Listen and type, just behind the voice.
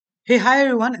Hey, hi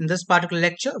everyone. In this particular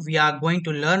lecture, we are going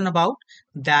to learn about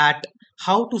that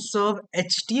how to serve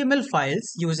HTML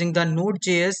files using the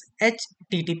Node.js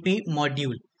HTTP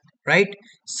module, right?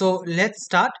 So let's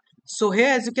start. So here,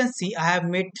 as you can see, I have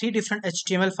made three different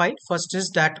HTML files. First is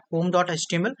that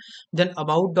home.html, then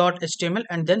about.html,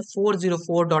 and then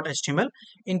 404.html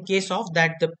in case of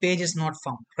that the page is not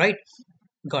found, right?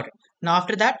 Got it. Now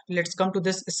after that, let's come to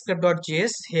this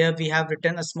script.js. Here we have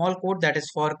written a small code that is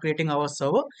for creating our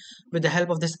server with the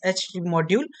help of this HTTP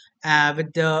module.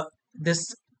 With the this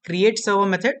create server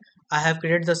method, I have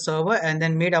created the server and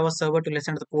then made our server to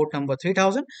listen to the port number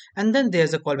 3000, and then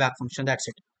there's a callback function. That's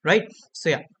it, right? So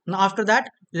yeah. Now after that,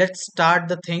 let's start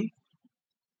the thing.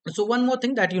 So one more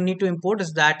thing that you need to import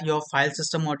is that your file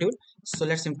system module. So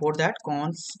let's import that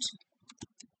const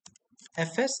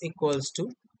fs equals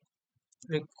to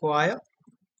require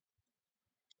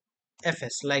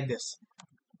fs like this,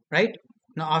 right?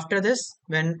 Now after this,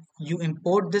 when you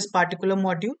import this particular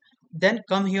module, then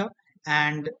come here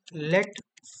and let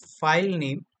file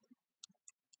name,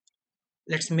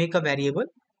 let's make a variable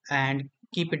and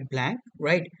keep it blank,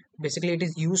 right? Basically it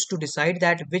is used to decide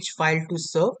that which file to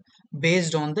serve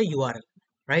based on the url,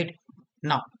 right?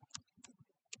 Now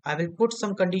I will put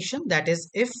some condition, that is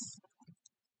if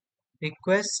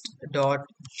request dot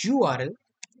url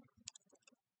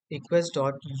request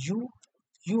dot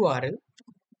url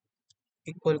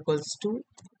equals to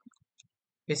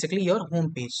basically your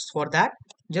home page. For that,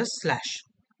 just slash,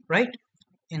 right?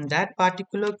 In that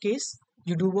particular case,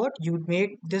 you do what? You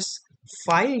make this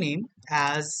file name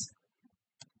as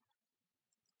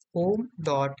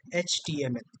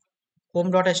home.html.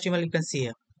 Home.html, you can see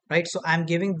here, right? So I'm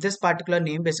giving this particular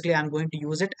name. Basically, I'm going to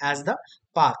use it as the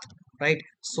path, right?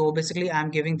 So basically, I'm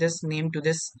giving this name to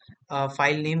this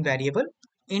file name variable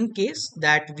in case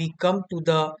that we come to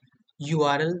the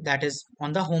URL that is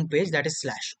on the home page, that is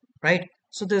slash, right?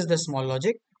 So this is the small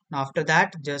logic. Now after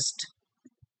that, just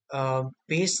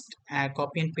paste and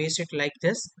copy and paste it like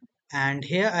this, and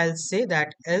here I'll say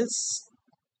that else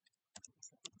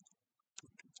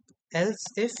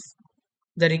if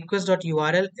the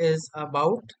request.url is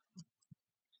about,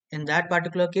 in that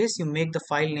particular case you make the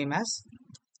file name as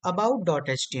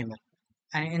about.html,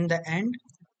 and in the end,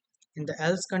 in the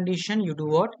else condition, you do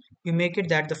what? You make it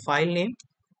that the file name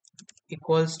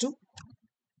equals to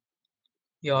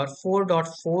your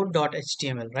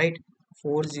 4.4.html, right?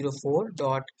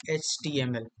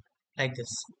 404.html like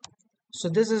this. So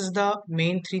this is the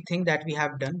main three thing that we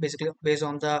have done. Basically based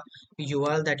on the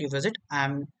URL that you visit,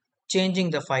 I'm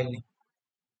changing the file name,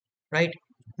 right?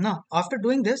 Now after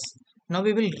doing this, now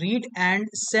we will read and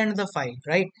send the file,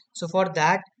 right? So for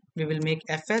that, we will make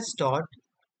fs dot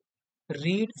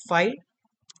read file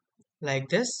like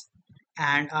this,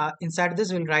 and inside this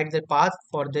we'll write the path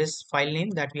for this file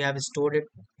name that we have stored it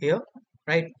here,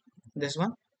 right? This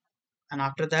one. And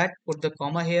after that, put the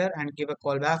comma here and give a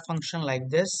callback function like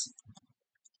this.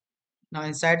 Now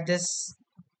inside this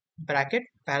bracket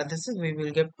parenthesis, we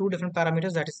will give two different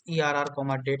parameters, that is err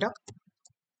comma data.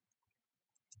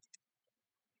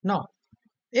 Now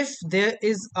if there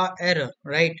is a error,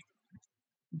 right,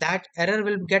 that error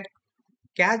will get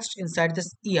catched inside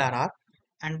this err,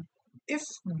 and if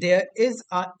there is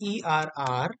a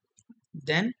err,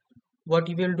 then what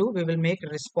we will do, we will make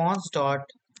response dot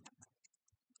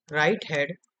write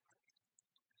head,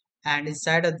 and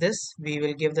inside of this we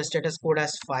will give the status code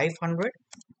as 500,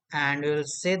 and we will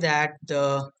say that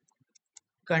the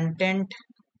content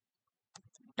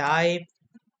type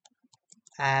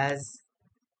as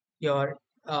your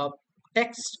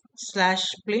text slash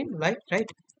plain, right?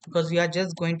 Because we are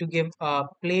just going to give a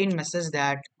plain message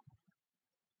that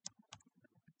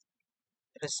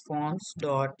response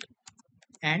dot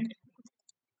end,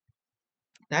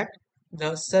 that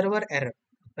the server error,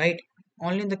 right?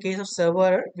 Only in the case of server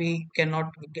error we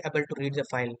cannot be able to read the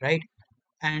file, right?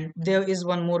 And there is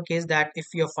one more case, that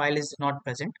if your file is not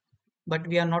present, but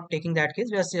we are not taking that case.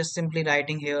 We are just simply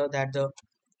writing here that the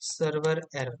server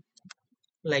error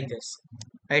like this,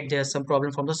 right? There's some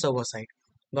problem from the server side.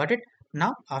 Got it?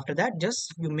 Now after that,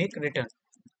 just you make return,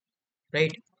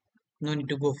 right? No need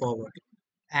to go forward.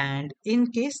 And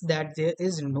in case that there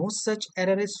is no such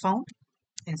error is found,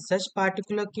 in such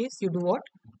particular case, you do what?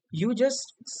 You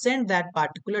just send that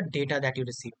particular data that you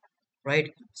receive,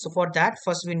 right? So for that,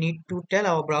 first we need to tell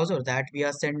our browser that we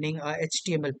are sending a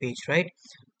HTML page, right?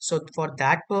 So for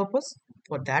that purpose,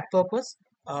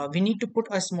 we need to put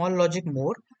a small logic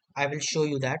more. I will show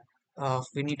you that.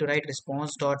 We need to write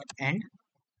response.end,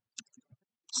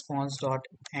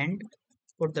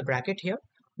 put the bracket here.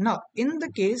 Now in the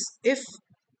case if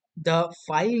the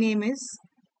file name is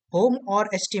home or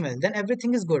HTML, then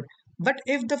everything is good. But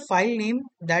if the file name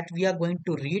that we are going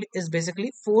to read is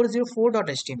basically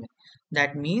 404.html,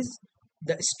 that means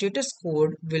the status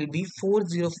code will be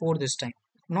 404 this time,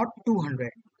 not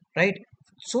 200, right?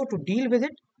 So to deal with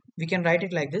it, we can write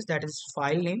it like this, that is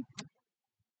file name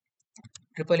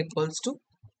triple equals to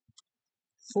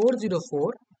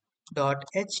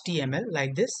 404.html,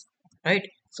 like this, right?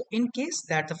 So in case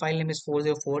that the file name is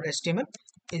 404 html,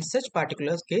 in such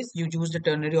particular case you use the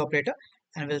ternary operator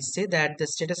and will say that the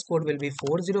status code will be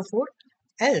 404,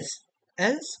 else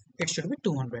it should be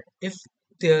 200 if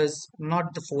there's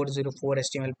not the 404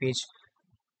 html page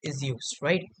is used,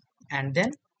 right? And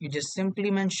then you just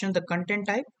simply mention the content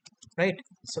type, right?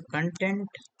 So content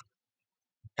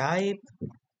type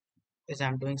is,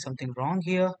 I'm doing something wrong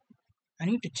here, I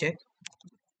need to check.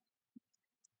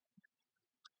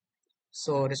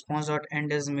 So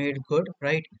response.end is made good,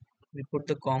 right? We put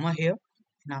the comma here,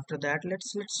 and after that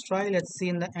let's try, let's see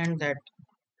in the end that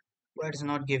why it's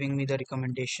not giving me the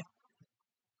recommendation.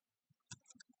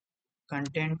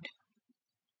 Content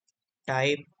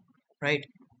type, right?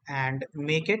 And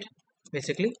make it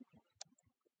basically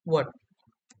what,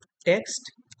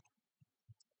 text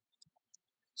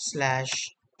slash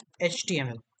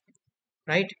html,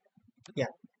 right?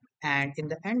 Yeah, and in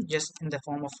the end, just in the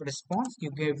form of response,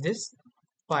 you give this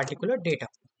particular data,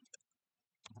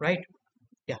 right?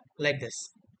 Yeah, like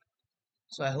this.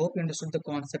 So I hope you understood the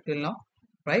concept till now,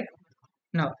 right?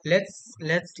 Now let's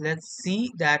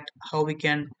see that how we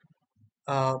can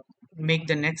uh, make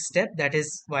the next step, that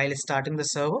is while starting the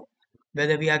server,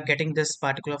 whether we are getting this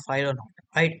particular file or not,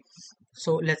 right?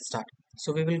 So let's start.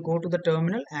 So we will go to the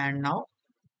terminal, and now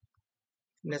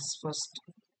let's first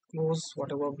close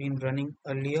whatever been running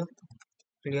earlier,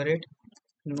 clear it.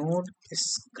 Node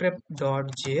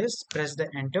script.js, press the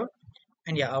enter,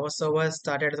 and yeah, our server has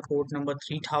started at the port number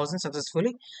 3000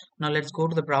 successfully. Now let's go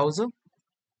to the browser,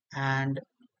 and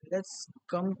let's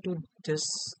come to this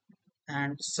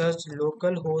and search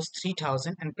localhost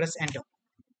 3000 and press enter.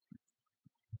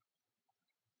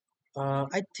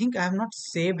 I think I have not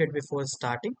saved it before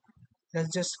starting.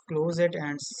 Let's just close it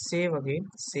and save again,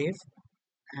 save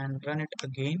and run it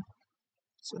again.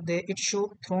 So it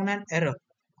show thrown an error.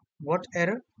 What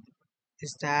error?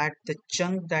 Is that the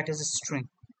chunk that is a string.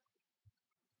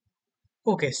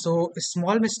 Okay, so a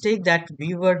small mistake that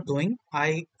we were doing,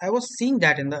 I was seeing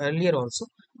that in the earlier also,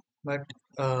 but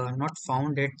not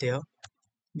found it there.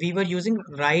 We were using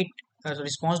write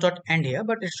response dot end here,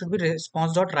 but it should be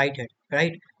response dot write head,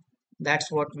 right?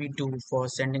 That's what we do for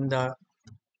sending the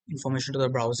information to the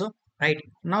browser, right?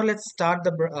 Now let's start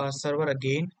the server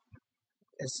again.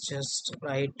 Let's just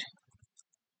write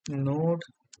node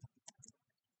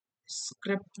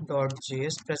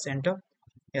script.js, press enter.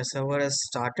 Yeah, server has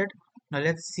started. Now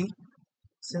let's see,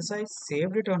 since I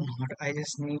saved it or not, I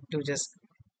just need to just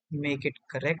make it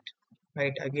correct,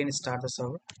 right? Again, start the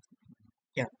server.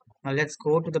 Yeah, now let's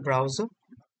go to the browser,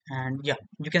 and yeah,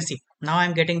 you can see now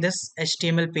I'm getting this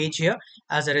html page here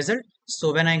as a result.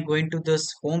 So when I go into this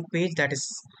home page, that is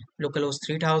localhost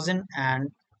 3000, and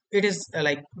it is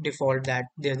like default that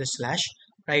there's a slash,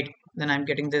 right? Then I'm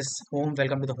getting this home,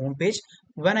 welcome to the home page.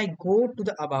 When I go to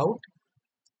the about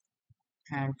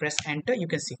and press enter, you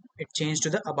can see it changed to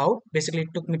the about. Basically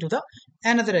it took me to the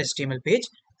another html page,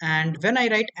 and when I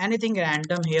write anything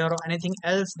random here or anything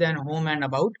else than home and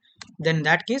about, then in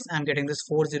that case I'm getting this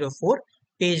 404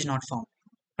 page not found,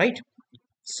 right?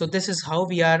 So this is how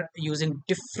we are using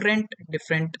different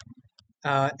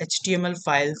html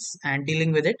files and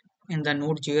dealing with it in the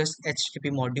node.js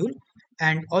http module,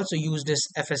 and also use this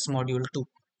fs module too,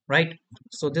 right?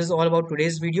 So this is all about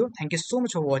today's video. Thank you so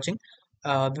much for watching.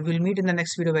 We will meet in the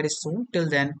next video very soon. Till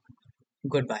then,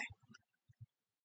 goodbye.